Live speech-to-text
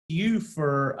you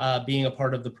for being a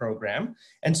part of the program.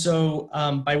 And so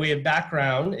by way of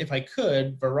background, if I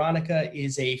could, Veronica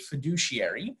is a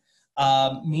fiduciary,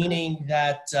 meaning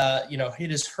that,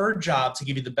 it is her job to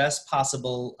give you the best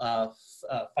possible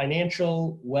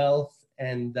financial wealth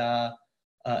and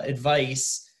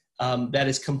advice that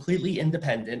is completely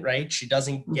independent, right? She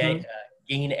doesn't gain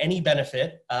any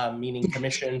benefit, meaning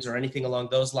commissions or anything along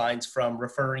those lines, from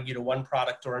referring you to one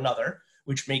product or another,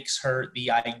 which makes her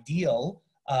the ideal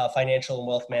financial and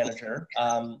wealth manager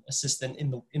assistant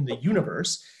in the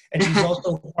universe. And she's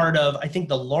also part of, I think,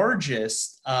 the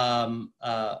largest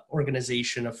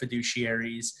organization of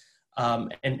fiduciaries.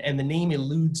 And the name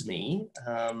eludes me.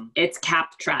 It's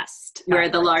Cap Trust. We're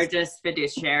the largest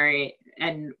fiduciary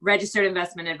and registered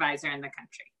investment advisor in the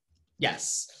country.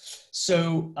 Yes.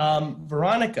 So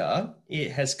Veronica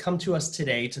has come to us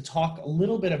today to talk a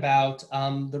little bit about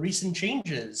the recent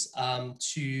changes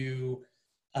to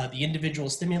the individual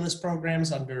stimulus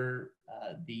programs under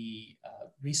the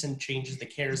recent changes, the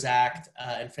CARES Act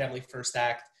and Family First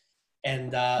Act.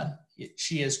 And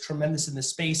she is tremendous in this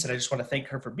space, and I just want to thank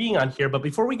her for being on here. But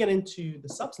before we get into the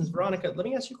substance, Veronica, let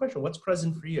me ask you a question. What's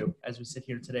present for you as we sit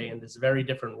here today in this very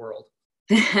different world?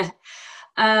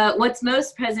 What's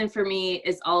most present for me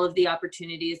is all of the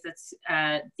opportunities that's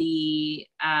the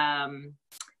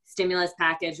stimulus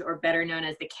package, or better known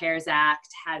as the CARES Act,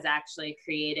 has actually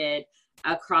created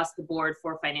across the board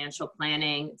for financial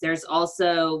planning. There's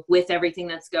also, with everything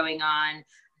that's going on,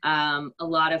 a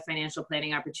lot of financial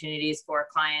planning opportunities for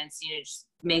clients, just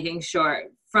making sure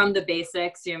from the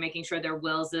basics, making sure their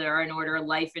wills are in order.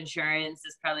 Life insurance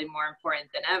is probably more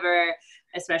important than ever,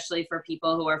 especially for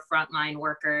people who are frontline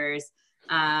workers.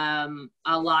 A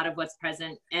lot of what's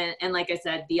present, and like I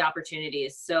said, the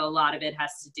opportunities. So a lot of it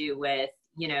has to do with,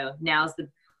 now's the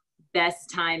best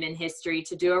time in history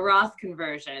to do a Roth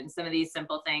conversion, some of these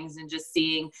simple things, and just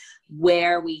seeing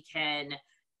where we can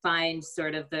find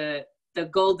sort of the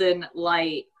golden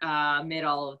light amid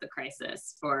all of the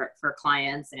crisis for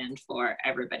clients and for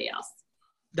everybody else.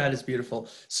 That is beautiful.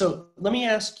 So let me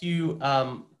ask you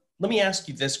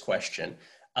this question.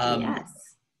 Yes.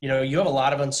 You have a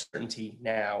lot of uncertainty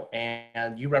now,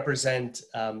 and you represent,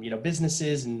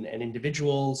 businesses and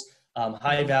individuals,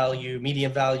 high value,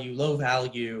 medium value, low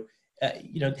value.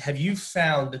 Have you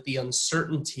found that the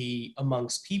uncertainty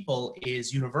amongst people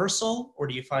is universal, or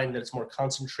do you find that it's more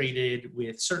concentrated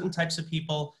with certain types of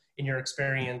people in your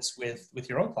experience with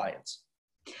your own clients?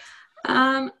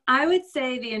 I would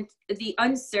say the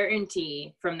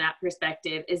uncertainty from that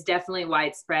perspective is definitely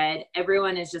widespread.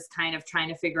 Everyone is just kind of trying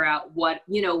to figure out what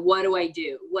do I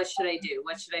do? What should I do?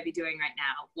 What should I be doing right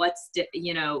now? What's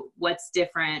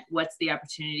different? What's the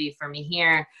opportunity for me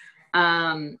here?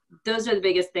 Those are the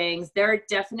biggest things. There are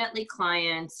definitely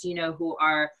clients, who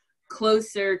are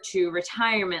closer to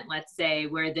retirement, let's say,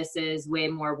 where this is way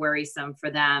more worrisome for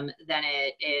them than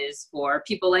it is for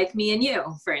people like me and you,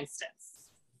 for instance.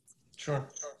 Sure.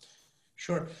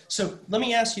 So let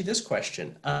me ask you this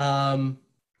question.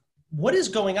 What is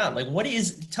going on?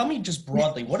 Tell me just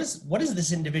broadly, what is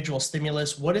this individual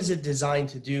stimulus? What is it designed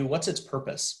to do? What's its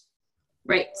purpose?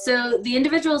 Right. So the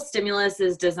individual stimulus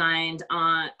is designed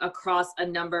across a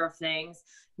number of things.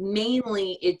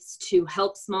 Mainly, it's to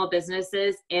help small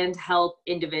businesses and help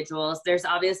individuals. There's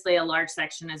obviously a large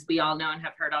section, as we all know and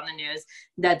have heard on the news,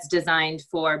 that's designed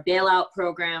for bailout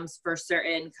programs for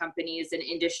certain companies and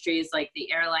industries like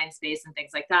the airline space and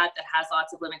things like that has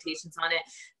lots of limitations on it.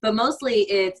 But mostly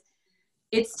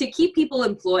it's to keep people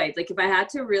employed. Like, if I had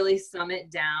to really sum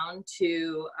it down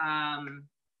to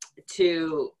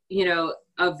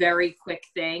a very quick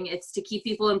thing, it's to keep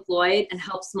people employed and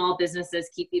help small businesses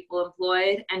keep people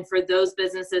employed. And for those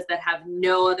businesses that have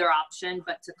no other option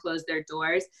but to close their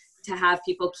doors, to have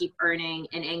people keep earning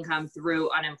an income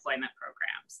through unemployment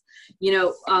programs.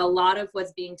 A lot of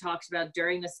what's being talked about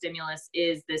during the stimulus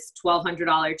is this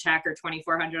 $1,200 check or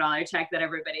 $2,400 check that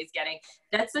everybody's getting.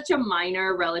 That's such a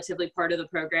minor, relatively part of the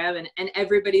program. And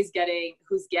everybody's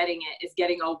who's getting it is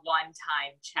getting a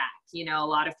one-time check. A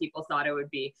lot of people thought it would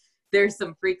be, there's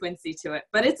some frequency to it,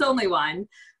 but it's only one.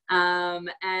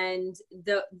 And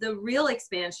the real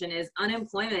expansion is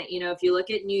unemployment. If you look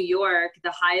at New York,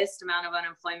 the highest amount of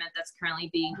unemployment that's currently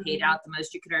being paid out, the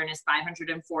most you could earn is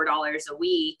 $504 a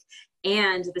week.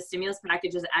 And the stimulus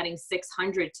package is adding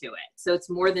 $600 to it. So it's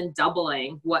more than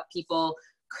doubling what people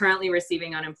currently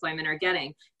receiving unemployment are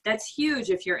getting. That's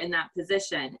huge if you're in that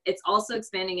position. It's also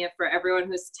expanding it for everyone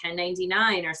who's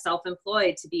 1099 or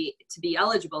self-employed to be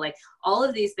eligible. Like, all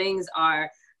of these things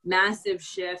are massive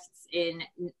shifts in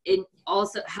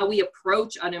also how we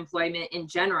approach unemployment in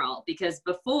general, because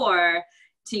before,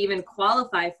 to even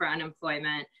qualify for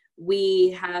unemployment,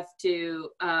 you had to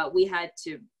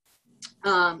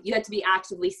be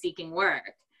actively seeking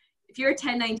work. If you're a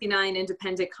 1099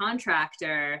 independent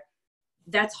contractor,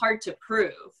 that's hard to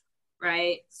prove,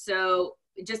 right? So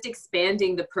just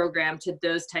expanding the program to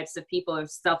those types of people, of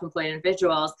self-employed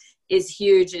individuals, is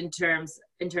huge in terms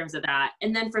of that.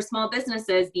 And then for small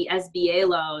businesses, the SBA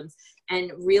loans,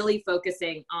 and really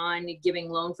focusing on giving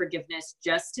loan forgiveness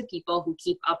just to people who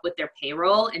keep up with their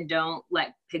payroll and don't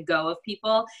let go of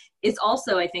people, is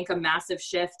also, I think, a massive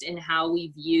shift in how we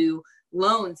view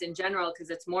loans in general, because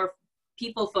it's more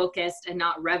people focused and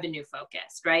not revenue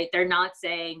focused, right? They're not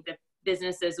saying that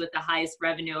businesses with the highest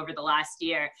revenue over the last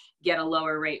year get a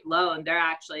lower rate loan. They're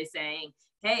actually saying,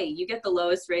 hey, you get the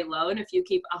lowest rate loan if you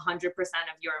keep 100%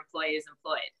 of your employees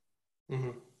employed.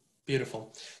 Mm-hmm.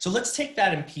 Beautiful. So let's take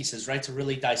that in pieces, right, to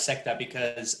really dissect that,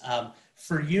 because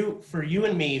for you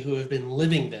and me, who have been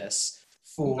living this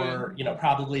for,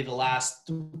 probably the last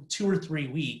 2 or 3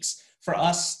 weeks, for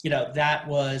us, that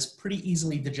was pretty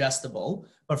easily digestible.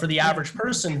 But for the average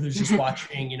person who's just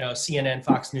watching, CNN,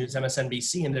 Fox News,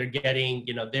 MSNBC, and they're getting,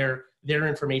 their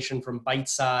information from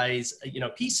bite-size,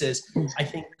 pieces, I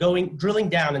think drilling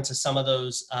down into some of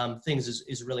those things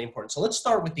is really important. So let's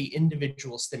start with the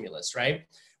individual stimulus, right?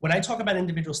 When I talk about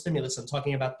individual stimulus, I'm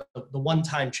talking about the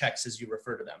one-time checks, as you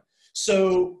refer to them.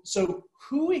 So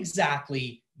who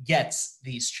exactly gets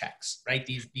these checks, right?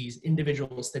 These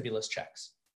individual stimulus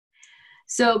checks?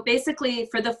 So basically,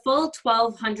 for the full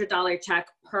 $1,200 check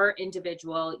per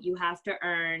individual, you have to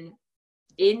earn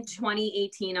in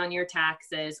 2018 on your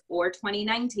taxes, or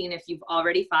 2019 if you've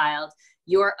already filed,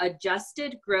 your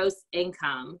adjusted gross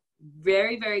income.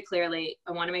 Very, very clearly,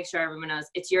 I want to make sure everyone knows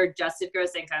it's your adjusted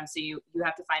gross income. So you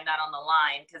have to find that on the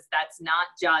line, because that's not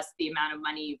just the amount of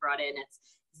money you brought in. It's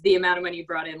the amount of money you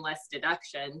brought in less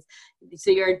deductions. So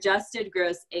your adjusted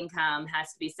gross income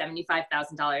has to be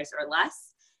 $75,000 or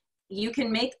less. You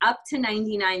can make up to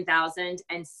 $99,000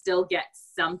 and still get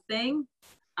something,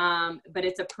 but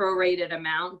it's a prorated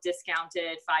amount,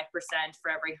 discounted 5%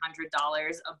 for every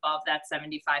 $100 above that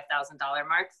 $75,000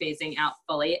 mark, phasing out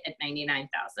fully at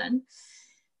 $99,000.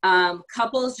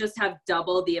 Couples just have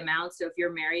double the amount. So if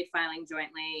you're married filing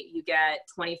jointly, you get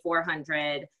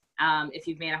 $2,400. If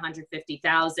you've made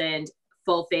 $150,000,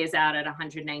 full phase out at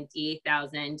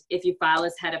 $198,000. If you file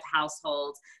as head of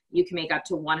household, you can make up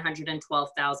to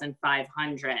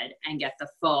 $112,500 and get the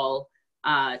full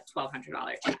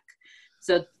 $1,200 check.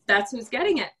 So that's who's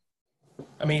getting it.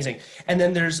 Amazing. And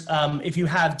then there's, if you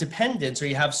have dependents or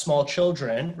you have small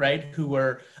children, right, who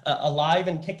were alive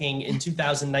and kicking in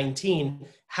 2019,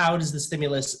 how does the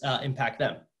stimulus impact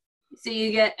them? So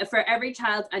you get, for every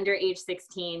child under age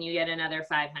 16, you get another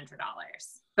 $500.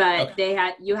 But okay,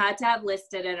 you had to have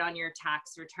listed it on your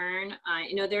tax return.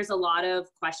 There's a lot of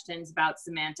questions about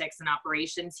semantics and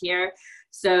operations here.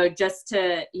 So just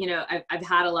to, I've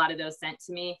had a lot of those sent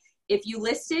to me. If you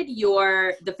listed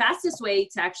the fastest way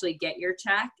to actually get your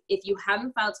check, if you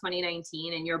haven't filed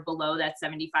 2019 and you're below that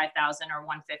 75,000 or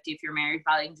 150 if you're married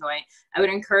filing joint, I would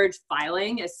encourage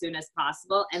filing as soon as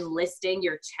possible and listing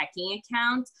your checking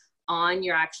account on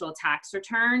your actual tax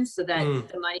return so that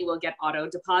the money will get auto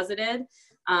deposited.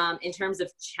 In terms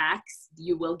of checks,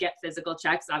 you will get physical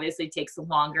checks. Obviously, it takes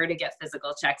longer to get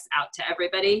physical checks out to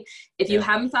everybody. If you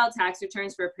haven't filed tax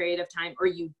returns for a period of time, or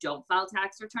you don't file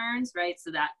tax returns, right?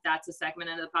 So that's a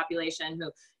segment of the population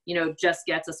who, just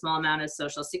gets a small amount of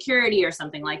Social Security or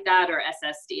something like that, or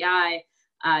SSDI,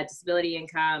 disability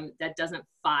income, that doesn't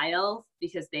file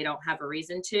because they don't have a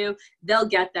reason to. They'll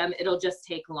get them. It'll just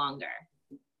take longer.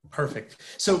 Perfect.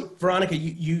 So Veronica,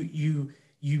 you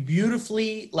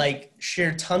beautifully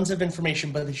shared tons of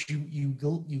information, but you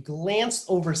glanced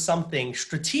over something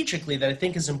strategically that I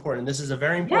think is important. This is a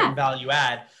very important value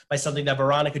add by something that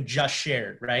Veronica just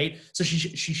shared, right? So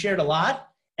she shared a lot,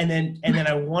 and then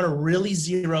I want to really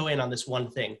zero in on this one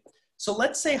thing. So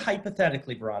let's say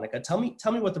hypothetically, Veronica, tell me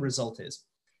what the result is.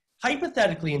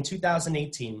 Hypothetically, in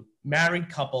 2018, married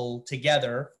couple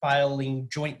together filing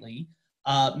jointly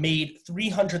made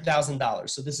 $300,000.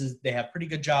 So they have pretty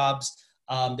good jobs.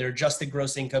 Their adjusted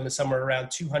gross income is somewhere around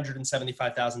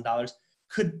 $275,000.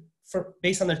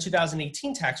 Based on their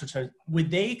 2018 tax return,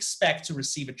 would they expect to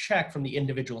receive a check from the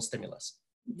individual stimulus?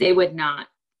 They would not.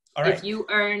 All right. If you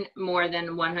earn more than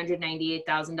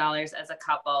 $198,000 as a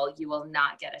couple, you will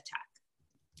not get a check.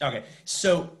 Okay.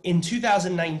 So in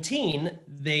 2019,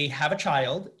 they have a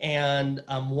child, and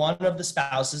one of the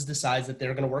spouses decides that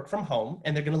they're going to work from home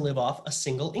and they're going to live off a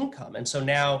single income. And so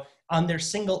now on their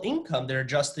single income, their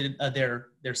adjusted,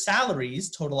 their salaries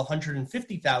total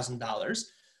 $150,000,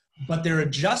 but their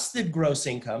adjusted gross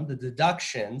income, the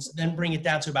deductions, then bring it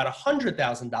down to about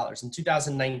 $100,000 in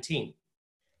 2019.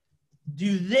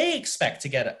 Do they expect to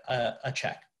get a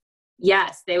check?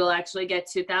 Yes, they will actually get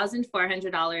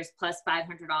 $2,400 plus $500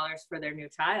 for their new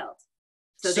child.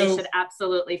 So they should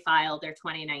absolutely file their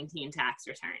 2019 tax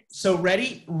returns. So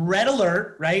ready, red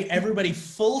alert, right? Everybody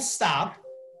full stop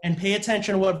and pay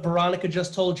attention to what Veronica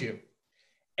just told you.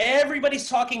 Everybody's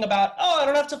talking about, oh, I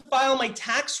don't have to file my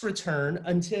tax return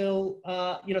until,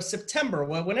 September,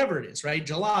 whenever it is, right?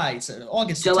 July,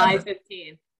 August, July September.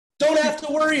 15th. Don't have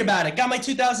to worry about it. Got my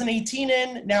 2018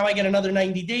 in. Now I get another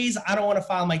 90 days. I don't want to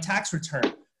file my tax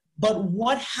return. But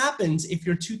what happens if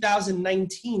your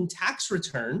 2019 tax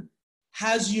return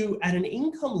has you at an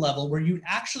income level where you'd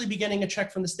actually be getting a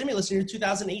check from the stimulus and your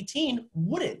 2018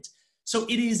 wouldn't? So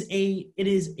there's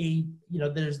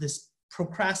this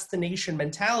procrastination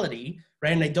mentality,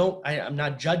 right? And I'm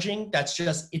not judging.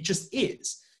 It just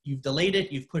is. You've delayed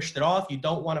it. You've pushed it off. You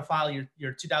don't want to file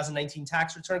your 2019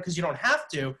 tax return because you don't have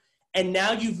to. And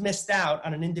now you've missed out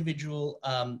on an individual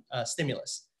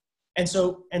stimulus. And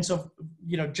so,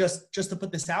 just to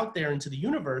put this out there into the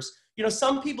universe,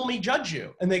 some people may judge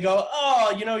you and they go,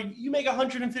 oh, you make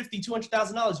 $150,000,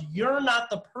 $200,000. You're not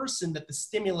the person that the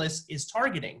stimulus is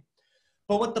targeting.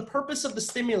 But what the purpose of the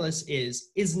stimulus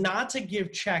is not to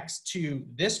give checks to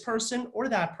this person or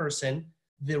that person,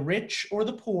 the rich or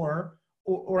the poor,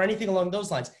 or anything along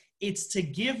those lines. It's to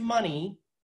give money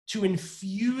to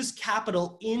infuse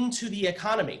capital into the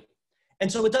economy.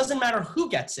 And so it doesn't matter who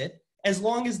gets it, as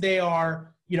long as they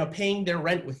are, paying their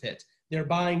rent with it, they're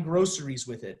buying groceries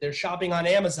with it, they're shopping on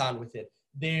Amazon with it,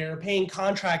 they're paying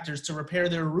contractors to repair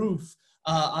their roof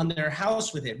on their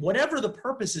house with it. Whatever the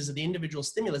purpose is of the individual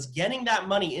stimulus, getting that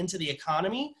money into the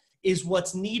economy is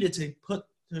what's needed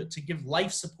to give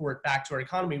life support back to our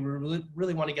economy. We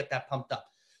really want to get that pumped up.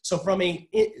 So from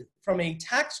a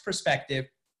tax perspective,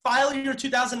 file your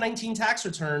 2019 tax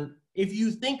return if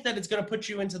you think that it's going to put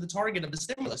you into the target of the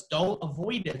stimulus. Don't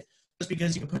avoid it just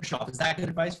because you can push off. Is that good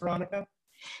advice, Veronica?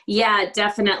 Yeah,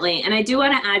 definitely. And I do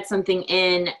want to add something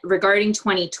in regarding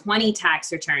 2020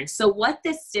 tax returns. So what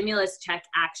this stimulus check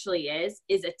actually is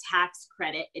a tax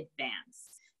credit advance.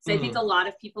 So I think a lot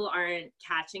of people aren't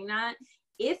catching that.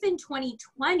 If in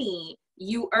 2020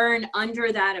 you earn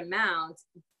under that amount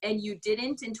and you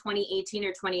didn't in 2018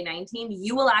 or 2019,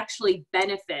 you will actually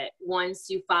benefit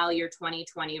once you file your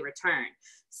 2020 return.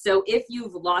 So if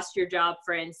you've lost your job,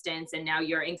 for instance, and now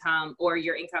your income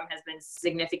has been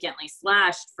significantly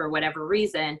slashed for whatever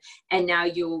reason, and now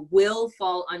you will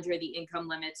fall under the income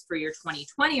limits for your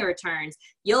 2020 returns,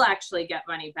 you'll actually get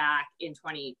money back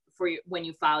when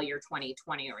you file your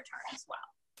 2020 return as well.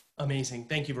 Amazing.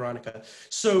 Thank you, Veronica.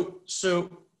 So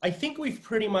I think we've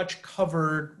pretty much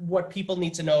covered what people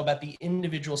need to know about the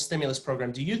individual stimulus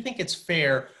program. Do you think it's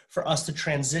fair for us to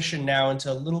transition now into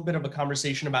a little bit of a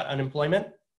conversation about unemployment?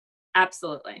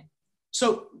 Absolutely.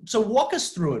 So walk us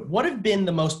through it. What have been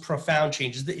the most profound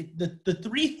changes? The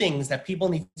three things that people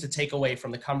need to take away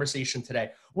from the conversation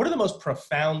today. What are the most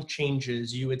profound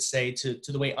changes you would say to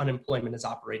the way unemployment is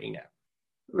operating now?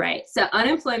 Right. So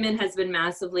unemployment has been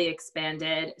massively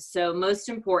expanded. So most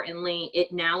importantly,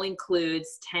 it now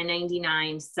includes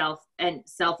 1099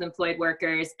 self-employed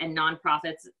workers and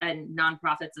nonprofits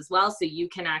as well. So you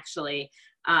can actually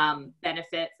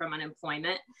benefit from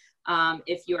unemployment.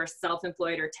 If you're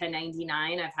self-employed or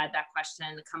 1099, I've had that question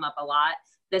come up a lot.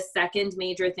 The second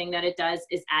major thing that it does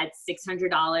is add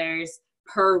 $600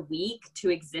 per week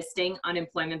to existing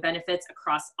unemployment benefits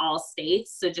across all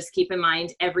states. So just keep in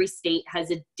mind, every state has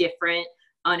a different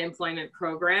unemployment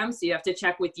program. So you have to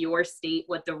check with your state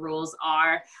what the rules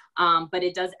are. But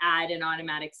it does add an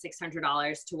automatic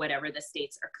 $600 to whatever the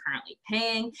states are currently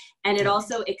paying. And it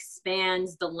also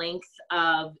expands the length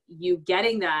of you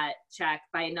getting that check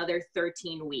by another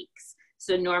 13 weeks.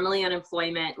 So normally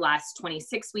unemployment lasts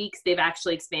 26 weeks. They've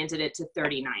actually expanded it to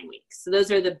 39 weeks. So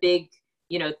those are the big,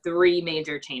 three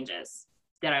major changes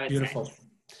that I would say.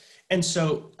 And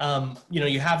so,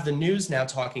 you have the news now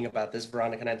talking about this,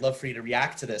 Veronica, and I'd love for you to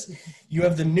react to this. You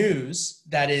have the news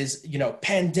that is,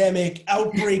 pandemic,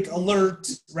 outbreak alert,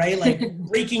 right? Like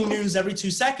breaking news every 2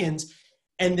 seconds.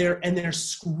 And they're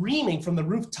screaming from the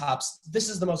rooftops, this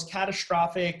is the most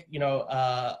catastrophic,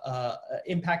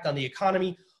 impact on the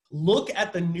economy. Look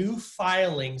at the new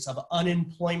filings of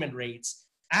unemployment rates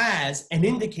as an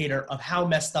indicator of how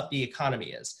messed up the economy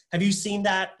is. Have you seen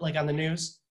that on the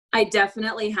news? I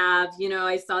definitely have.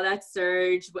 I saw that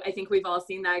surge. I think we've all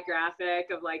seen that graphic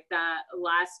of that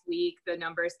last week. The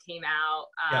numbers came out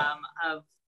of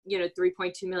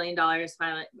 $3.2 million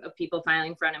of people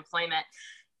filing for unemployment.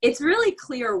 it's really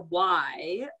clear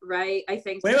why, right? I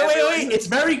think. Wait. It's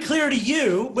very clear to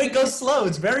you. Wait, go slow.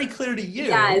 It's very clear to you.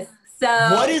 Yes.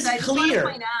 What is I just want clear? to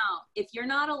point out, if you're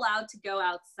not allowed to go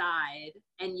outside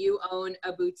and you own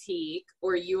a boutique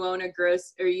or you own a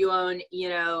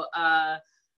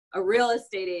real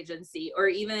estate agency, or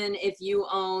even if you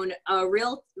own a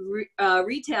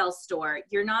retail store,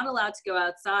 you're not allowed to go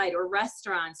outside, or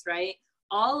restaurants, right?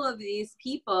 All of these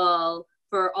people,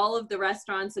 for all of the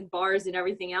restaurants and bars and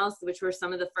everything else, which were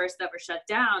some of the first that were shut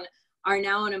down, are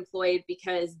now unemployed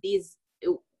because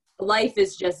life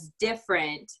is just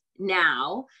different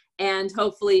now, and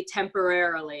hopefully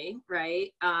temporarily,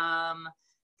 right?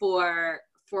 For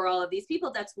all of these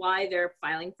people, that's why they're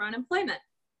filing for unemployment.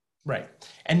 Right.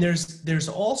 And there's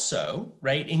also,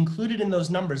 right, included in those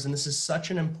numbers, and this is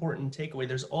such an important takeaway,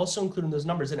 there's also included in those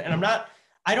numbers, and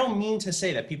I don't mean to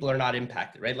say that people are not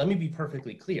impacted, right? Let me be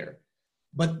perfectly clear.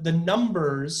 But the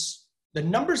numbers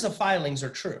of filings are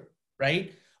true,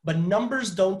 right? But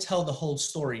numbers don't tell the whole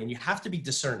story, and you have to be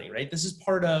discerning, right? This is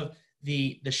part of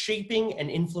the shaping and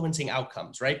influencing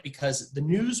outcomes, right? Because the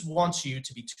news wants you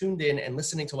to be tuned in and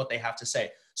listening to what they have to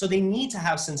say. So they need to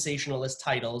have sensationalist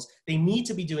titles. They need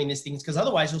to be doing these things, because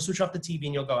otherwise you'll switch off the TV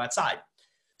and you'll go outside.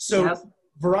 So yep.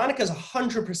 Veronica's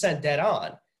 100% dead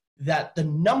on that the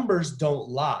numbers don't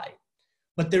lie,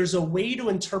 but there's a way to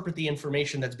interpret the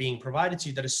information that's being provided to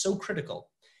you that is so critical.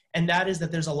 And that is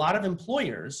that there's a lot of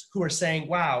employers who are saying,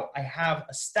 wow, I have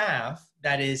a staff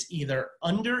that is either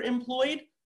underemployed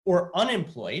or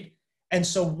unemployed. And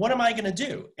so what am I going to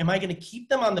do? Am I going to keep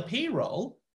them on the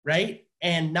payroll, right,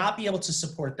 and not be able to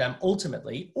support them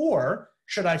ultimately? Or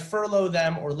should I furlough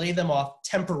them or lay them off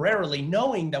temporarily,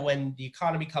 knowing that when the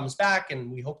economy comes back, and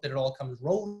we hope that it all comes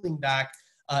rolling back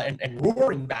and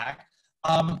roaring back,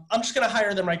 I'm just going to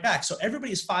hire them right back. So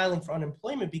everybody's filing for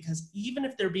unemployment, because even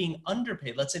if they're being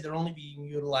underpaid, let's say they're only being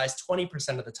utilized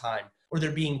 20% of the time, or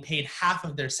they're being paid half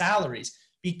of their salaries,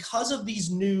 because of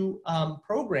these new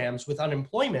programs with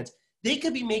unemployment, they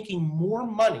could be making more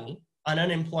money on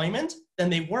unemployment than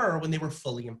they were when they were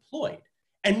fully employed.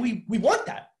 And we want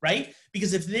that, right?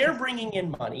 Because if they're bringing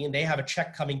in money and they have a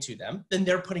check coming to them, then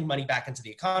they're putting money back into the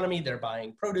economy, they're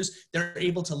buying produce, they're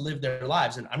able to live their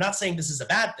lives. And I'm not saying this is a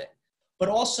bad thing, but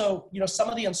also, some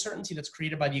of the uncertainty that's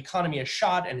created by the economy is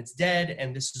shot and it's dead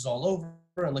and this is all over,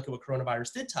 and look at what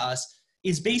coronavirus did to us,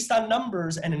 is based on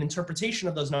numbers and an interpretation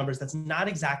of those numbers that's not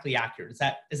exactly accurate. Is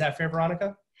that fair,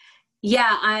 Veronica?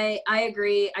 Yeah, I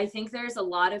agree. I think there's a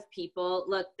lot of people,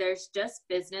 look, there's just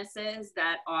businesses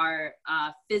that are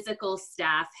physical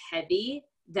staff heavy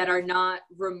that are not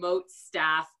remote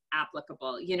staff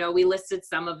applicable. We listed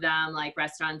some of them, like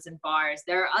restaurants and bars.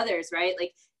 There are others, right?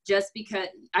 Like, just because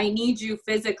I need you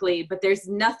physically, but there's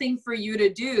nothing for you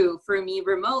to do for me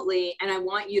remotely, and I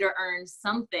want you to earn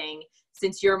something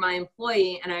since you're my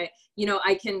employee, and I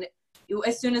can,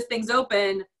 as soon as things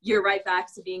open, you're right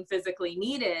back to being physically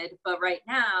needed. But right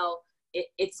now,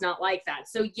 it's not like that.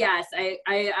 So yes,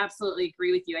 I absolutely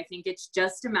agree with you. I think it's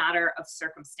just a matter of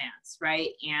circumstance, right?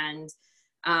 And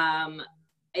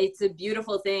it's a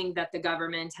beautiful thing that the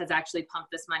government has actually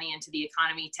pumped this money into the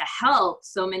economy to help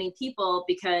so many people,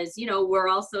 because, we're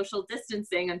all social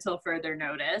distancing until further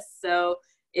notice. So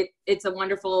it's a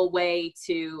wonderful way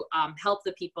to help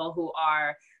the people who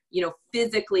are,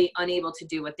 physically unable to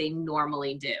do what they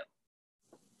normally do.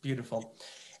 Beautiful.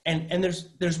 And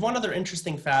there's one other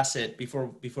interesting facet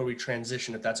before we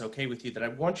transition, if that's okay with you, that I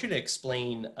want you to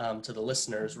explain to the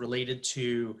listeners, related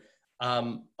to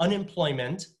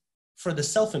unemployment for the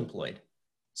self-employed.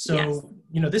 So,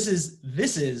 yes.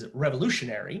 This is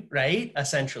revolutionary, right?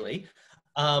 Essentially.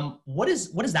 What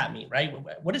does that mean, right?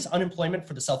 What is unemployment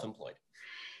for the self-employed?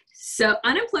 So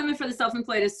unemployment for the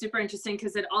self-employed is super interesting,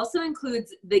 because it also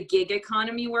includes the gig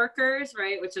economy workers,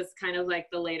 right? Which is kind of like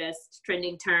the latest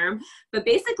trending term. But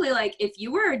basically, like, if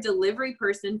you were a delivery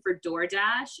person for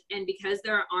DoorDash, and because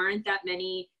there aren't that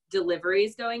many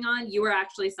deliveries going on, you were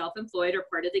actually self-employed or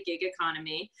part of the gig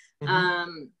economy.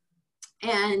 Mm-hmm.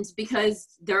 And because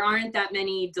there aren't that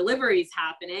many deliveries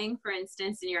happening, for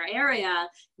instance, in your area,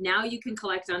 now you can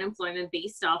collect unemployment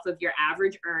based off of your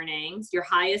average earnings, your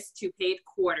highest two paid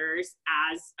quarters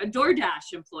as a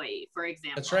DoorDash employee, for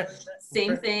example. That's right.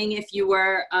 Same thing if you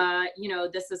were,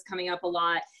 this is coming up a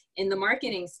lot in the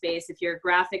marketing space. If you're a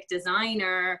graphic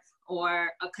designer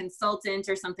or a consultant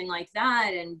or something like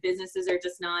that, and businesses are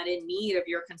just not in need of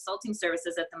your consulting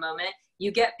services at the moment,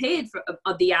 you get paid for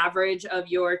the average of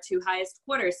your two highest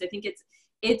quarters. So I think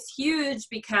it's huge,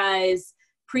 because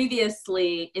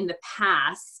previously in the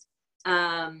past,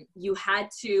 you had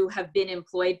to have been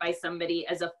employed by somebody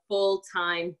as a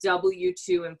full-time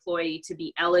W-2 employee to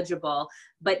be eligible.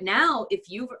 But now if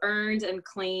you've earned and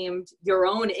claimed your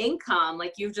own income,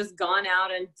 like you've just gone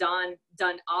out and done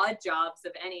odd jobs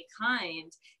of any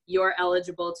kind, you're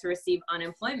eligible to receive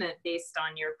unemployment based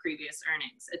on your previous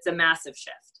earnings. It's a massive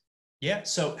shift. Yeah.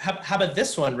 So how about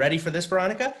this one? Ready for this,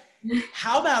 Veronica?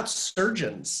 How about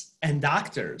surgeons and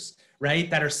doctors, right,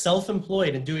 that are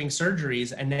self-employed and doing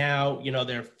surgeries, and now, you know,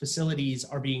 their facilities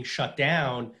are being shut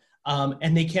down,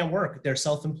 and they can't work. They're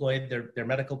self-employed. They're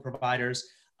medical providers.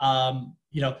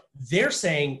 You know, they're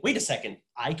saying, wait a second,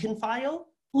 I can file?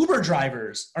 Uber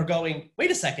drivers are going, wait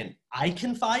a second, I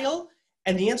can file?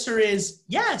 And the answer is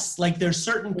yes. Like, there's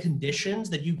certain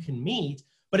conditions that you can meet,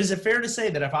 but is it fair to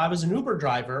say that if I was an Uber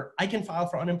driver, I can file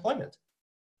for unemployment?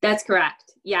 That's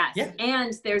correct. Yes. Yeah.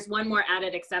 And there's one more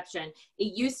added exception.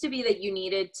 It used to be that you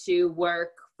needed to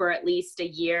work for at least a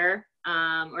year,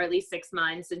 or at least 6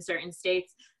 months in certain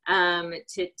states,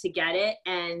 to get it.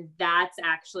 And that's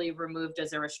actually removed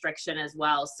as a restriction as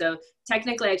well. So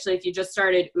technically, actually, if you just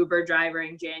started Uber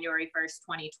driving January 1st,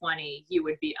 2020, you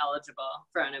would be eligible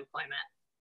for unemployment.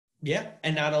 Yeah.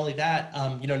 And not only that,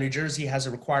 you know, New Jersey has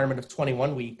a requirement of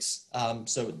 21 weeks.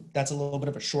 So that's a little bit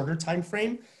of a shorter time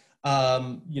frame,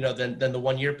 you know, than the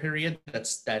 1 year period.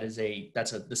 That's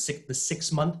the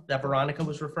 6 month that Veronica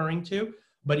was referring to.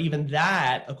 But even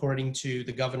that, according to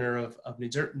the governor of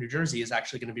New Jersey, is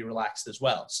actually going to be relaxed as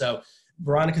well. So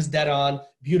Veronica's dead on.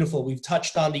 Beautiful. We've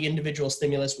touched on the individual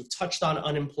stimulus. We've touched on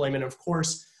unemployment. Of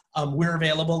course, we're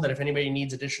available, that if anybody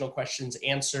needs additional questions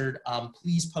answered,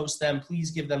 please post them.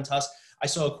 Please give them to us. I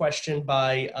saw a question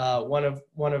by one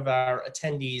of our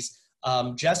attendees,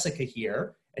 Jessica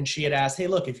here, and she had asked, hey,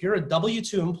 look, if you're a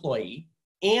W-2 employee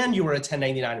and you were a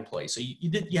 1099 employee, so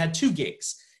you had 2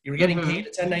 gigs. You were getting paid a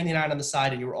 1099 on the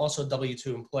side, and you were also a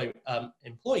W-2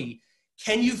 employee.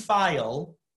 Can you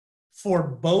file for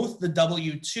both the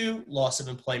W-2 loss of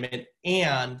employment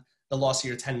and the loss of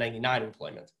your 1099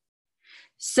 employment?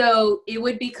 So it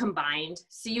would be combined.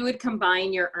 So you would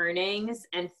combine your earnings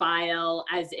and file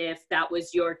as if that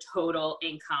was your total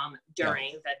income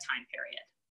during the time period.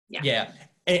 Yeah.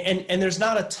 Yeah. And there's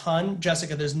not a ton,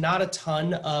 Jessica, there's not a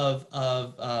ton of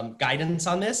guidance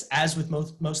on this, as with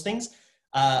most things.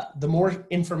 The more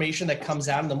information that comes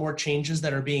out and the more changes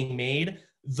that are being made,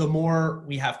 the more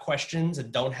we have questions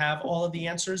and don't have all of the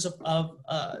answers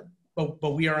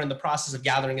but we are in the process of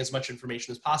gathering as much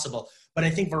information as possible. But I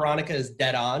think Veronica is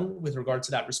dead on with regard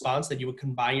to that response, that you would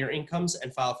combine your incomes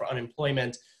and file for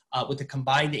unemployment with the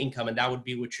combined income, and that would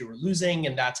be what you were losing,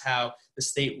 and that's how the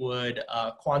state would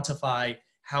quantify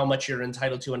how much you're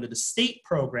entitled to under the state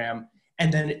program,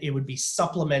 and then it would be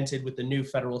supplemented with the new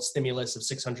federal stimulus of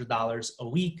 $600 a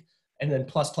week, and then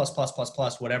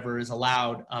plus whatever is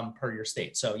allowed per your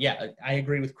state. So yeah, I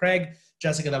agree with Craig.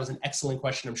 Jessica, that was an excellent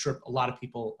question. I'm sure a lot of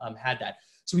people had that.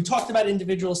 So we talked about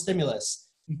individual stimulus.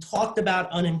 We talked about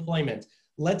unemployment.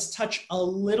 Let's touch a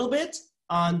little bit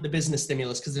on the business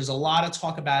stimulus, because there's a lot of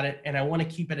talk about it, and I want to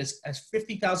keep it as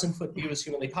 50,000 foot view as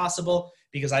humanly possible,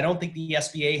 because I don't think the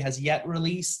SBA has yet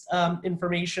released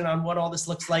information on what all this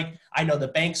looks like. I know the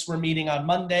banks were meeting on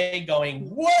Monday going,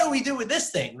 what do we do with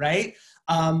this thing, right?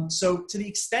 So to the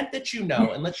extent that you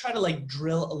know, and let's try to like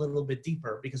drill a little bit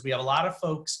deeper, because we have a lot of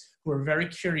folks who are very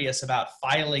curious about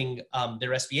filing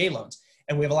their SBA loans.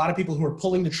 And we have a lot of people who are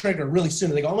pulling the trigger really soon.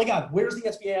 And they go, oh my God, where's the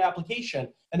SBA application?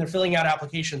 And they're filling out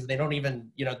applications. They don't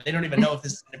even know if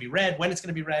this is going to be read, when it's going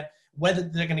to be read, whether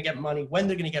they're going to get money, when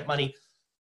they're going to get money.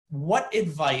 What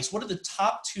advice, what are the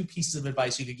top 2 pieces of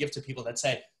advice you could give to people that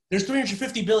say, there's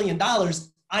 $350 billion.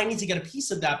 I need to get a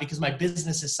piece of that because my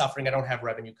business is suffering. I don't have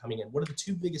revenue coming in. What are the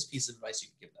 2 biggest pieces of advice you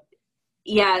could give them?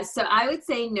 Yeah, so I would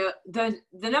say no. The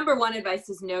number one advice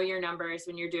is know your numbers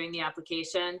when you're doing the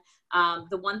application.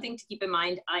 The one thing to keep in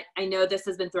mind, I know this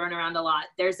has been thrown around a lot.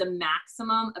 There's a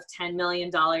maximum of $10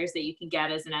 million that you can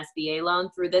get as an SBA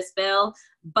loan through this bill,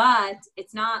 but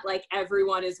it's not like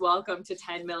everyone is welcome to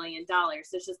 $10 million.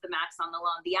 It's just the max on the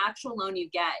loan. The actual loan you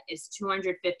get is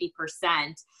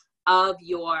 250% of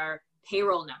your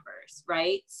payroll numbers,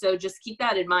 right? So just keep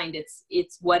that in mind.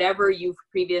 It's whatever you've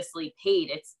previously paid.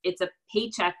 It's a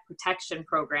paycheck protection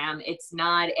program. It's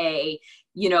not a,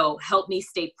 help me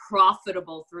stay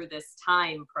profitable through this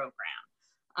time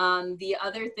program. The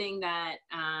other thing that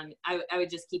I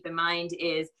would just keep in mind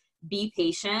is be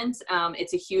patient.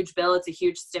 It's a huge bill. It's a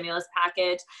huge stimulus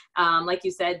package. Like you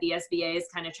said, the SBA is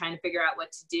kind of trying to figure out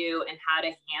what to do and how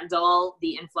to handle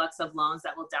the influx of loans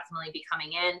that will definitely be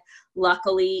coming in.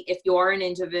 Luckily, if you're an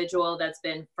individual that's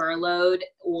been furloughed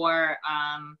or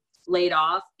laid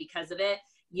off because of it,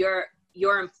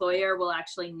 your employer will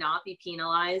actually not be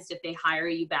penalized if they hire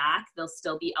you back. They'll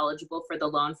still be eligible for the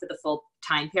loan for the full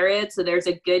time period. So there's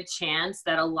a good chance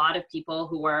that a lot of people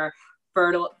who were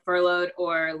furloughed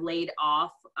or laid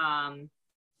off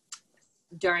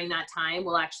during that time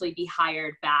will actually be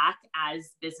hired back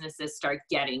as businesses start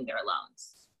getting their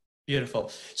loans.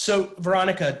 Beautiful. So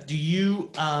Veronica, do you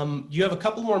have a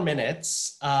couple more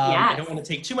minutes? Yes. I don't want to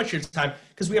take too much of your time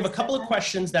because we have a couple of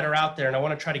questions that are out there and I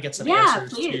want to try to get some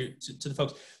answers to the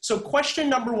folks. So question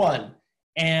number one,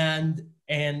 and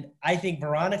I think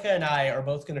Veronica and I are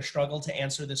both going to struggle to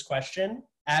answer this question,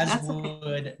 as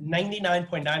would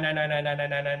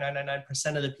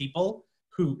 99.999999999% of the people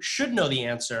who should know the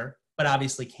answer, but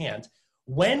obviously can't.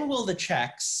 When will the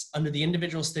checks under the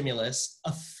individual stimulus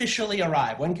officially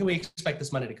arrive? When can we expect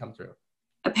this money to come through?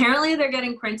 Apparently they're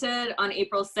getting printed on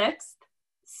April 6th.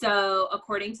 So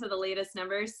according to the latest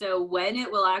numbers, so when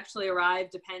it will actually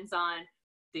arrive depends on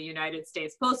the United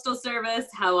States Postal Service,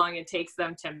 how long it takes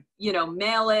them to,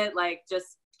 mail it. Like,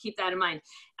 just keep that in mind.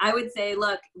 I would say,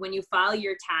 look, when you file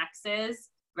your taxes,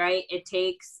 right, it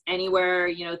takes anywhere,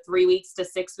 3 weeks to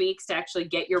 6 weeks to actually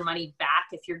get your money back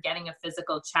if you're getting a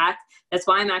physical check. That's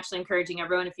why I'm actually encouraging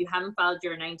everyone, if you haven't filed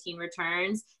your 19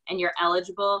 returns and you're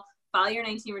eligible, file your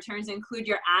 19 returns, include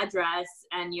your address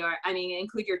and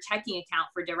include your checking account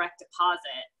for direct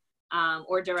deposit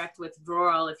or direct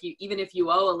withdrawal even if you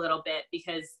owe a little bit,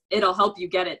 because it'll help you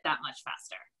get it that much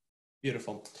faster.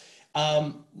 Beautiful.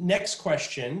 Next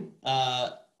question,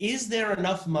 is there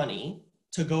enough money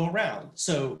to go around?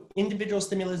 So individual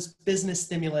stimulus, business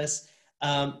stimulus,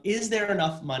 is there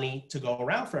enough money to go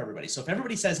around for everybody? So if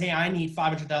everybody says, hey, I need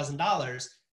 $500,000,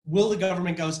 will the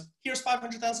government goes, here's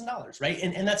 $500,000, right?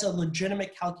 And that's a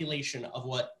legitimate calculation of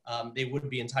what they would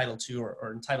be entitled to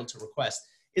or entitled to request.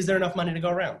 Is there enough money to go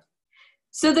around?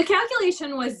 So the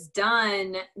calculation was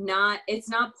done, it's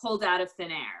not pulled out of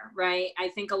thin air, right? I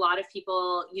think a lot of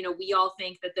people, we all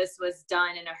think that this was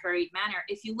done in a hurried manner.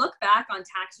 If you look back on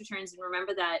tax returns and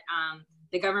remember that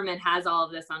the government has all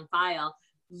of this on file,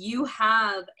 you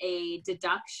have a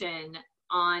deduction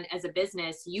on, as a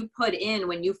business, you put in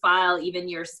when you file even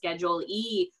your Schedule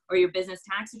E or your business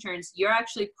tax returns, you're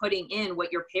actually putting in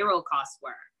what your payroll costs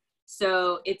were.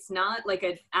 So it's not like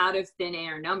an out of thin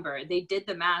air number. They did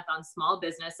the math on small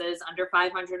businesses under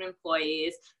 500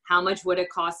 employees. How much would it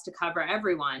cost to cover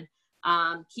everyone?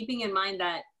 Keeping in mind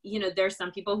that, there's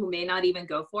some people who may not even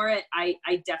go for it. I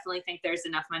definitely think there's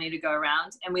enough money to go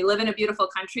around. And we live in a beautiful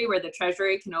country where the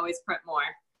Treasury can always print more.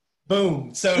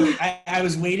 Boom. So I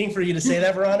was waiting for you to say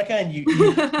that, Veronica,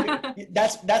 and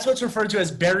that's what's referred to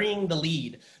as burying the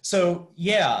lead. So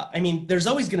yeah, there's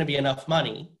always going to be enough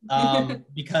money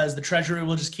because the Treasury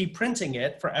will just keep printing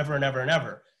it forever and ever and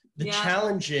ever. The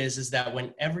challenge is that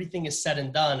when everything is said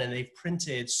and done and they've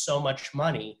printed so much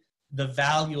money, the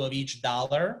value of each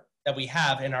dollar that we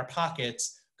have in our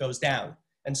pockets goes down.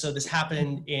 And so this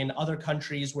happened in other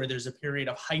countries where there's a period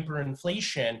of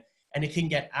hyperinflation, and it can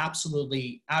get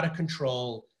absolutely out of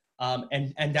control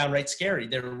and downright scary.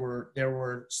 There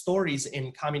were stories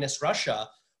in communist Russia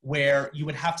where you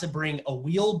would have to bring a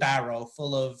wheelbarrow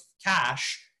full of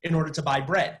cash in order to buy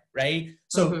bread, right?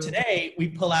 So today we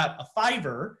pull out a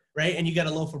 $5, right, and you get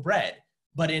a loaf of bread.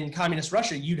 But in communist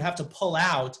Russia, you'd have to pull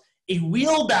out a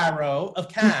wheelbarrow of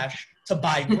cash to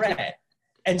buy bread.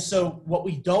 And so what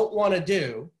we don't want to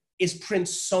do is print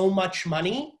so much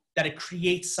money that it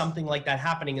creates something like that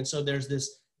happening. And so there's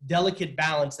this delicate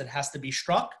balance that has to be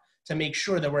struck to make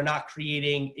sure that we're not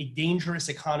creating a dangerous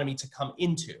economy to come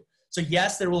into. So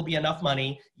yes, there will be enough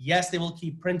money. Yes, they will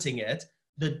keep printing it.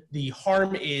 The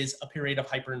harm is a period of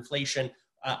hyperinflation.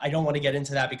 I don't want to get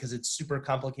into that because it's super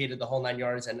complicated, the whole 9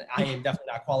 yards, and I am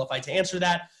definitely not qualified to answer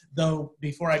that. Though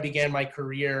before I began my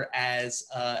career as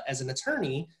an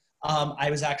attorney,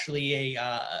 I was actually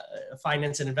a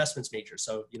finance and investments major.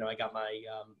 So, I got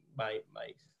my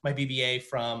BBA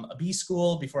from a B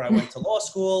school before I went to law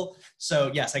school.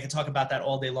 So yes, I could talk about that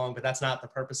all day long, but that's not the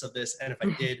purpose of this. And if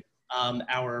I did,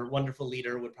 our wonderful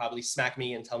leader would probably smack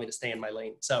me and tell me to stay in my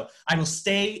lane. So I will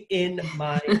stay in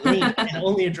my lane and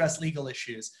only address legal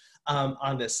issues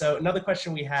on this. So another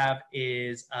question we have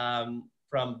is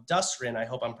from Dusrin. I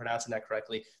hope I'm pronouncing that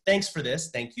correctly. Thanks for this.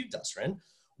 Thank you, Dusrin.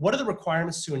 What are the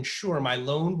requirements to ensure my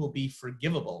loan will be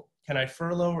forgivable? Can I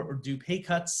furlough or do pay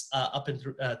cuts up and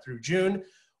through June?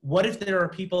 What if there are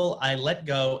people I let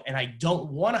go and I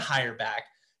don't want to hire back?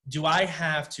 Do I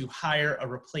have to hire a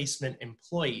replacement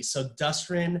employee? So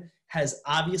Dusrin has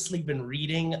obviously been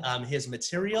reading his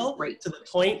material to the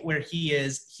point where he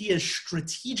is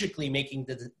strategically making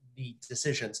the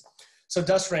decisions. So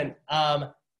Dusrin,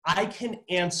 I can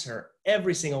answer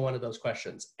every single one of those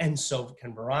questions, and so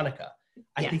can Veronica.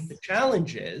 I think the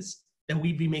challenge is that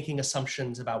we'd be making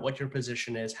assumptions about what your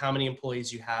position is, how many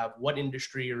employees you have, what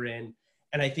industry you're in.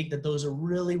 And I think that those are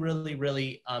really, really,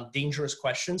 really dangerous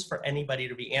questions for anybody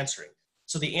to be answering.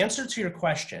 So the answer to your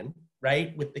question,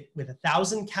 right, with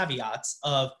 1,000 caveats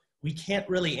of we can't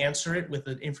really answer it with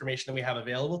the information that we have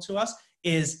available to us,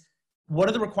 is what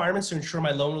are the requirements to ensure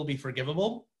my loan will be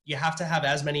forgivable? You have to have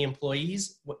as many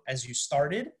employees as you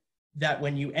started, that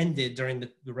when you ended during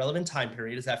the relevant time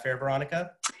period. Is that fair,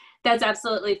 Veronica? That's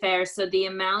absolutely fair. So the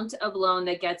amount of loan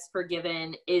that gets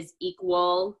forgiven is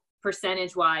equal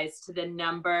percentage-wise to the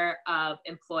number of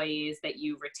employees that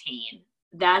you retain.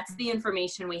 That's the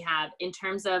information we have. In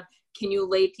terms of, can you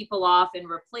lay people off and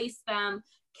replace them?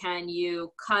 Can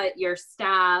you cut your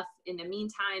staff in the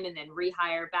meantime and then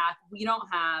rehire back? We don't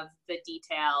have the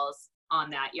details on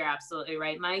that. You're absolutely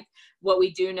right, Mike. What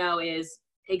we do know is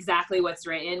exactly what's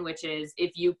written, which is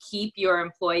if you keep your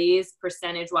employees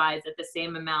percentage-wise at the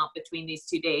same amount between these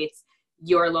two dates,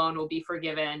 your loan will be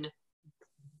forgiven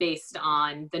based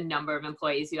on the number of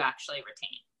employees you actually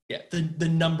retain. Yeah, the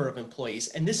number of employees.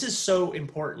 And this is so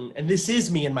important. And this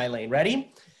is me in my lane.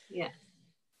 Ready? Yeah.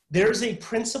 There's a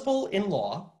principle in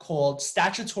law called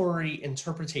statutory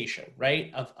interpretation,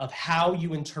 right? Of how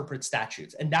you interpret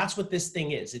statutes. And that's what this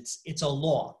thing is. It's a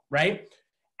law, right?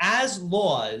 As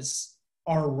laws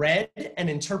are read and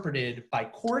interpreted by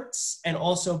courts and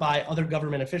also by other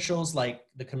government officials like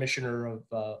the Commissioner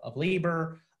of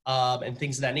Labor and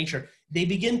things of that nature, they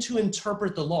begin to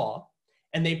interpret the law,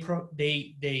 and they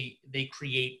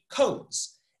create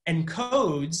codes. And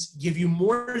codes give you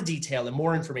more detail and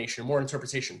more information, more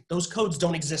interpretation. Those codes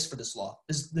don't exist for this law.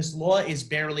 This law is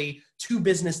barely 2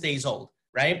 business days old,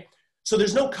 right? So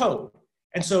there's no code.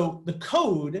 And so the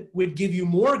code would give you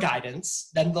more guidance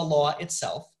than the law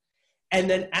itself. And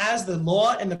then as the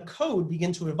law and the code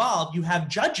begin to evolve, you have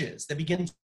judges that begin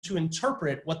to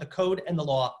interpret what the code and the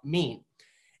law mean.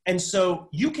 And so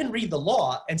you can read the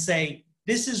law and say,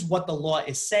 this is what the law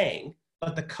is saying,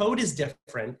 but the code is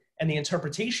different and the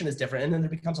interpretation is different. And then there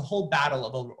becomes a whole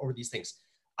battle over these things.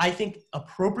 I think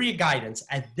appropriate guidance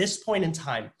at this point in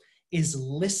time is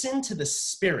listen to the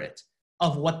spirit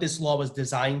of what this law was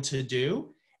designed to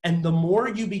do. And the more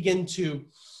you begin to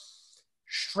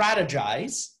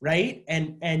strategize, right,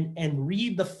 and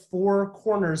read the 4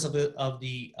 corners of the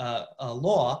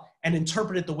law and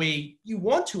interpret it the way you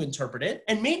want to interpret it,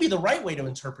 and maybe the right way to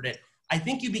interpret it, I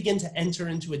think you begin to enter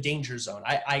into a danger zone.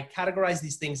 I categorize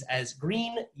these things as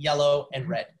green, yellow, and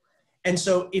red. And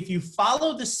so if you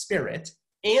follow the spirit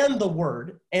and the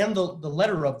word and the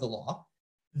letter of the law,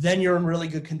 then you're in really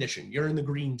good condition. You're in the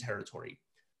green territory.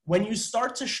 When you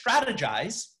start to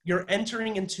strategize, you're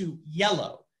entering into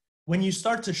yellow. When you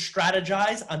start to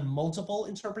strategize on multiple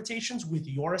interpretations with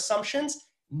your assumptions,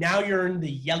 now you're in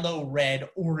the yellow, red,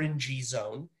 orangey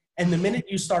zone. And the minute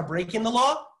you start breaking the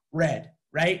law, red,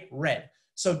 right? Red.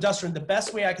 So Dustin, the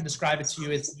best way I can describe it to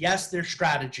you is, yes, there's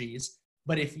strategies,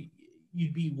 but if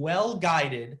you'd be well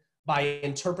guided by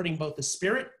interpreting both the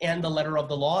spirit and the letter of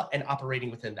the law and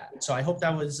operating within that. So I hope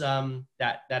that was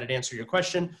that'd answer your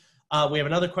question. We have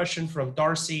another question from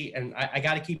Darcy, and I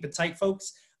got to keep it tight,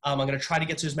 folks. I'm going to try to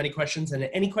get to as many questions, and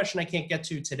any question I can't get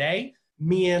to today,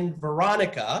 me and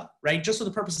Veronica, right, just for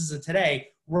the purposes of today,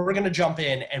 we're going to jump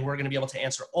in and we're going to be able to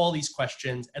answer all these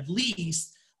questions at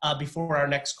least before our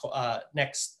next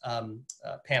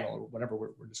panel, or whatever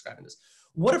we're describing this.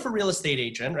 What if a real estate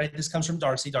agent, right, this comes from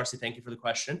Darcy. Darcy, thank you for the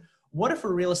question. What if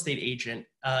a real estate agent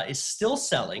is still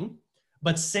selling,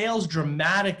 but sales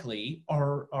drastically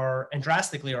are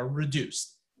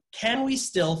reduced? Can we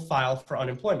still file for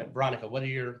unemployment? Veronica, what are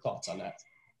your thoughts on that?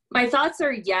 My thoughts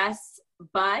are yes,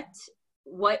 but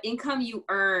what income you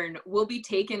earn will be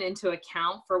taken into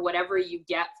account for whatever you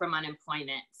get from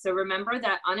unemployment. So remember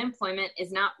that unemployment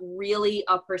is not really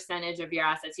a percentage of your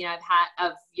assets. You know,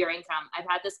 of your income. I've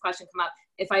had this question come up.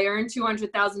 If I earn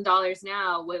 $200,000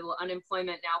 now, will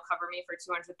unemployment now cover me for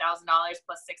 $200,000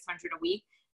 plus $600 a week?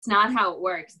 It's not how it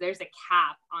works. There's a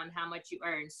cap on how much you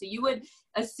earn. So you would,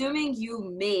 assuming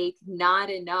you make not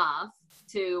enough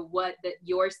to what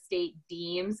your state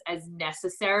deems as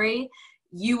necessary,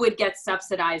 you would get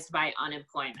subsidized by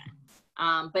unemployment.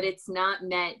 But it's not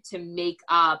meant to make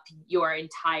up your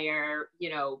entire,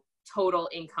 total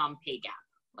income pay gap,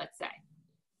 let's say.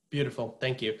 Beautiful.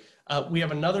 Thank you. We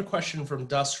have another question from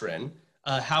Dusrin.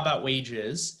 How about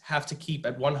wages? Have to keep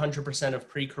at 100% of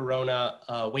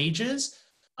pre-corona wages?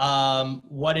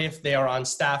 What if they are on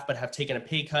staff but have taken a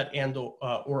pay cut and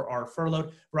or are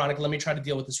furloughed? Veronica, let me try to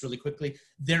deal with this really quickly.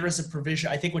 There is a provision.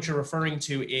 I think what you're referring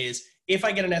to is, if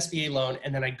I get an SBA loan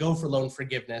and then I go for loan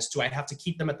forgiveness, do I have to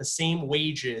keep them at the same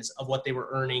wages of what they were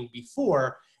earning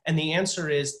before? And the answer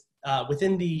is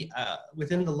within the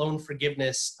loan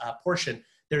forgiveness portion,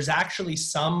 there's actually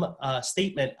some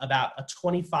statement about a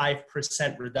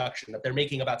 25% reduction, that they're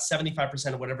making about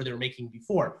 75% of whatever they were making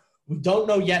before. We don't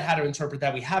know yet how to interpret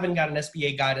that. We haven't got an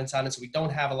SBA guidance on it, so we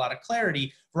don't have a lot of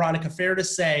clarity. Veronica, fair to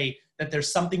say that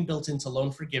there's something built into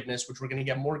loan forgiveness, which we're going to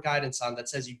get more guidance on, that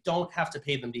says you don't have to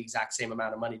pay them the exact same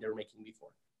amount of money they were making before.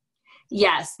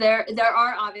 Yes, there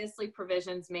are obviously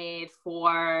provisions made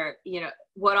for,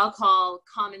 what I'll call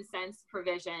common sense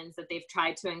provisions that they've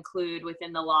tried to include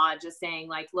within the law, just saying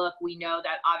like, look, we know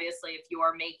that obviously if you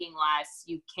are making less,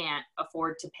 you can't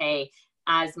afford to pay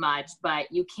as much,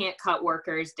 but you can't cut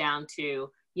workers down to,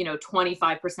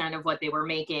 25% of what they were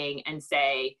making and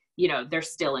say, they're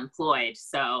still employed,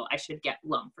 so I should get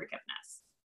loan forgiveness.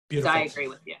 Beautiful. So I agree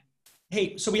with you.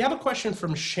 Hey, so we have a question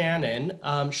from Shannon.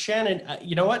 Shannon,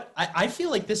 you know what? I feel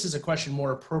like this is a question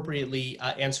more appropriately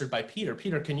answered by Peter.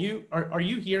 Peter, are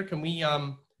you here? Can you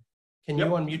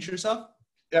unmute yourself?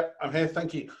 Yep, I'm here.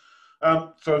 Thank you.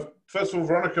 So first of all,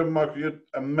 Veronica and Michael, you did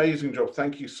an amazing job.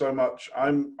 Thank you so much.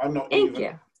 I'm not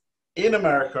even in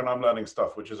America and I'm learning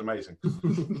stuff, which is amazing.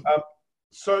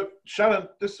 So Shannon,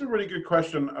 this is a really good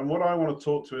question. And what I want to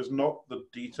talk to is not the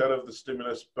detail of the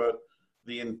stimulus, but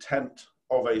the intent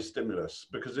of a stimulus,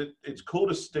 because it's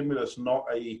called a stimulus, not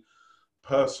a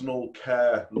personal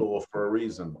care law, for a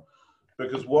reason.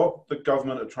 Because what the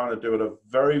government are trying to do at a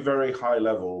very, very high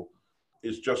level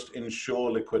is just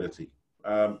ensure liquidity.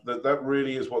 That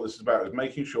really is what this is about, is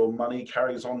making sure money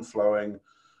carries on flowing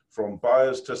from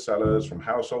buyers to sellers, from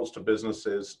households to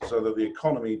businesses, so that the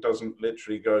economy doesn't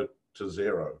literally go to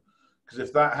zero. Because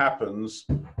if that happens,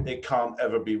 it can't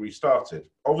ever be restarted.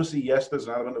 Obviously, yes, there's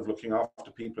an element of looking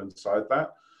after people inside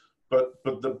that, but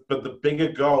the bigger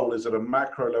goal is at a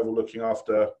macro level looking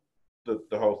after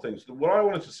the whole thing. So what I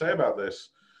wanted to say about this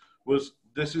was,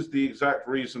 this is the exact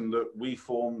reason that we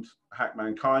formed Hack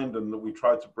Mankind, and that we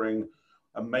tried to bring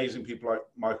amazing people like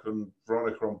Michael and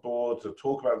Veronica on board to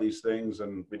talk about these things.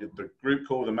 And we did the group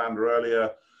call with Amanda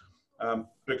earlier,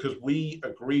 because we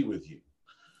agree with you.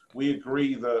 We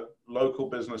agree that local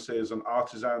businesses and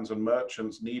artisans and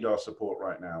merchants need our support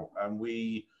right now. And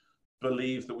we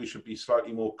believe that we should be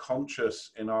slightly more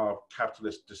conscious in our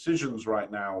capitalist decisions right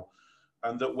now.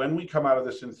 And that when we come out of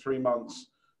this in 3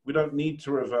 months, we don't need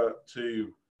to revert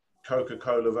to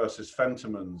Coca-Cola versus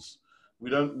Fentimans. We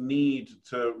don't need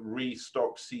to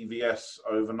restock CVS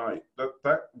overnight.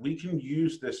 That we can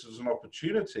use this as an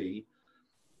opportunity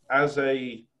as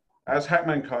Hack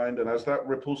Mankind, and as that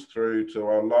ripples through to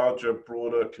our larger,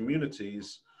 broader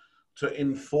communities, to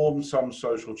inform some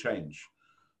social change.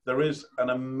 There is an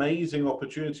amazing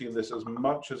opportunity in this, as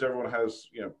much as everyone has,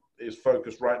 is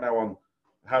focused right now on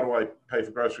how do I pay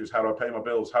for groceries, how do I pay my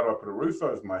bills, how do I put a roof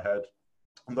over my head,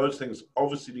 and those things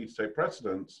obviously need to take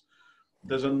precedence.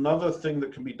 There's another thing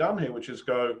that can be done here, which is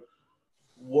go,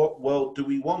 what world do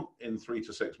we want in 3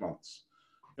 to 6 months?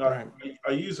 Right.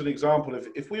 I use an example.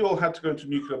 If we all had to go into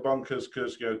nuclear bunkers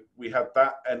because we had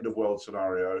that end of world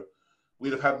scenario,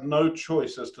 we'd have had no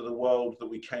choice as to the world that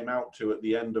we came out to at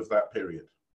the end of that period.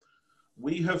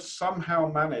 We have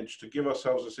somehow managed to give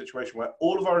ourselves a situation where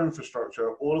all of our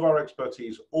infrastructure, all of our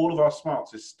expertise, all of our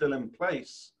smarts is still in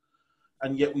place,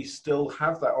 and yet we still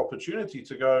have that opportunity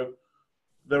to go,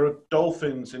 there are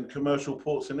dolphins in commercial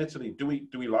ports in Italy. Do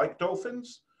we like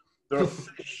dolphins? There are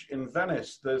fish in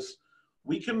Venice.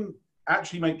 We can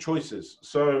actually make choices.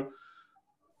 So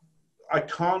I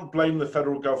can't blame the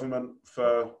federal government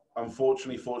for,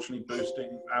 fortunately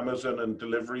boosting Amazon and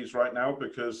deliveries right now,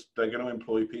 because they're going to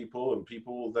employ people, and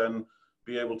people will then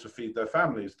be able to feed their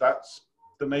families. That's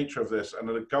the nature of this. And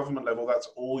at a government level, that's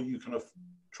all you can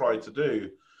try to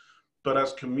do. But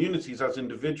as communities, as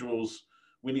individuals,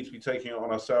 we need to be taking it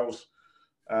on ourselves.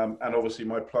 And obviously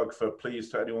my plug for, please,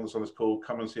 to anyone that's on this call,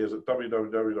 come and see us at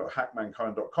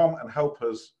www.hackmankind.com and help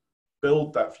us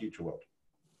build that future world.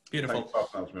 Beautiful.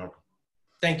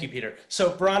 Thank you, Peter. So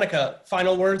Veronica,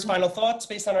 final words, final thoughts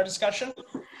based on our discussion?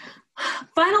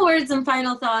 Final words and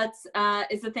final thoughts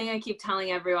is the thing I keep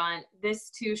telling everyone. This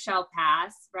too shall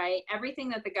pass, right? Everything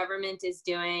that the government is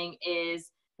doing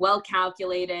is well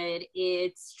calculated.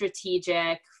 It's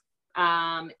strategic.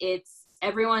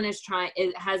 Everyone is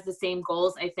it has the same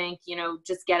goals. I think,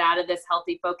 just get out of this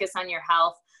healthy, focus on your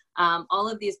health. All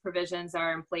of these provisions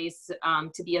are in place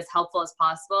to be as helpful as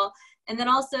possible. And then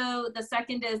also the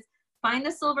second is find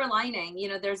the silver lining.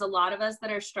 There's a lot of us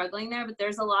that are struggling there, but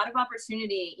there's a lot of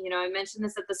opportunity. I mentioned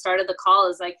this at the start of the call,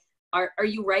 is like, are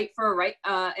you right for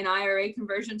an IRA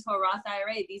conversion to a Roth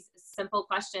IRA? These simple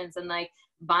questions, and like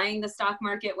buying the stock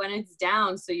market when it's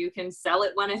down so you can sell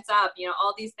it when it's up, you know,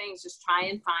 all these things. Just try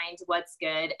and find what's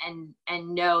good,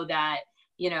 and know that,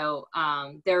 you know,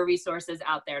 there are resources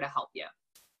out there to help you.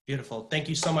 Beautiful. Thank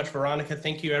you so much, Veronica.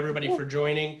 Thank you, everybody, for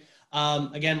joining.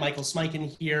 Again, Michael Smikun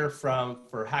here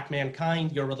for Hack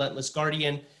Mankind, your relentless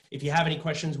guardian. If you have any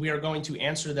questions, we are going to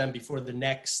answer them before the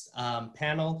next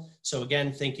panel. So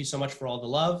again, thank you so much for all the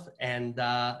love. And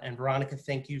Veronica,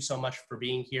 thank you so much for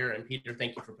being here. And Peter,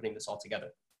 thank you for putting this all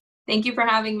together. Thank you for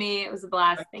having me. It was a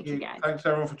blast. Thank you, guys. Thanks,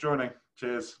 everyone, for joining.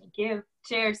 Cheers. Thank you.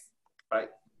 Cheers. Bye.